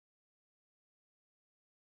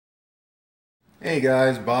Hey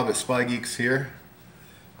guys, Bob at Spy Geeks here.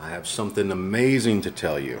 I have something amazing to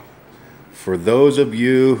tell you. For those of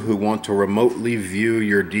you who want to remotely view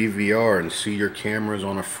your DVR and see your cameras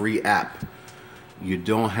on a free app, you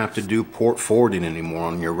don't have to do port forwarding anymore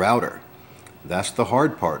on your router. That's the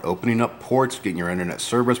hard part, opening up ports, getting your internet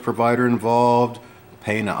service provider involved,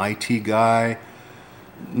 paying an IT guy.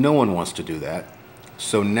 No one wants to do that.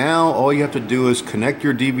 So now all you have to do is connect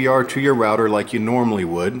your DVR to your router like you normally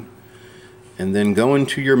would, and then go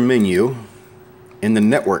into your menu in the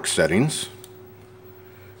network settings,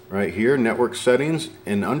 right here, network settings,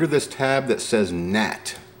 and under this tab that says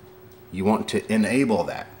NAT, you want to enable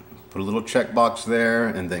that. Put a little checkbox there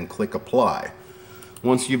and then click apply.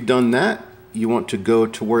 Once you've done that, you want to go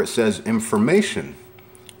to where it says information,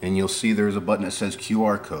 and you'll see there's a button that says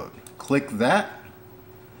QR code. Click that.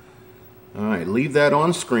 All right, leave that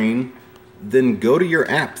on screen. Then go to your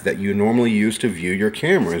app that you normally use to view your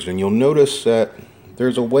cameras, and you'll notice that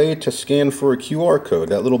there's a way to scan for a QR code,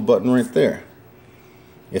 that little button right there.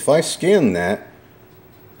 If I scan that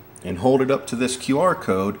and hold it up to this QR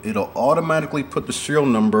code, it'll automatically put the serial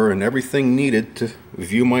number and everything needed to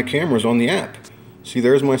view my cameras on the app. See,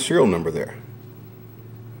 there's my serial number there.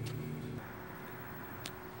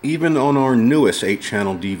 Even on our newest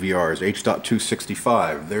 8-channel DVRs,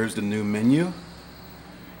 H.265, there's the new menu.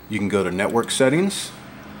 You can go to network settings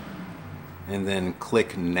and then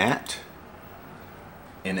click NAT,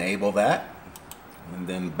 enable that, and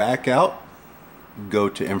then back out, go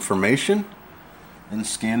to information and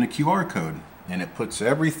scan the QR code, and it puts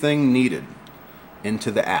everything needed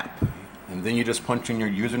into the app. And then you just punch in your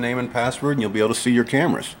username and password and you'll be able to see your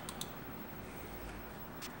cameras.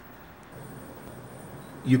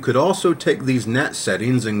 You could also take these NAT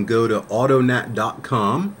settings and go to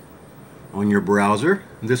autonat.com on your browser.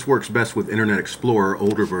 This works best with Internet Explorer,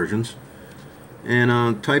 older versions.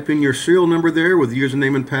 And type in your serial number there with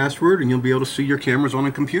username and password, and you'll be able to see your cameras on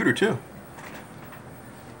a computer too.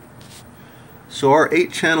 So our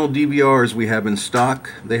 8-channel DVRs we have in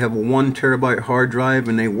stock, they have a 1 terabyte hard drive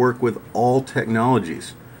and they work with all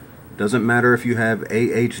technologies. Doesn't matter if you have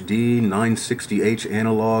AHD, 960H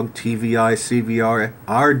analog, TVI, CVR,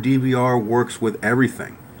 our DVR works with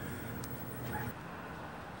everything.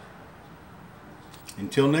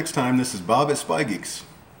 Until next time, this is Bob at Spy Geeks.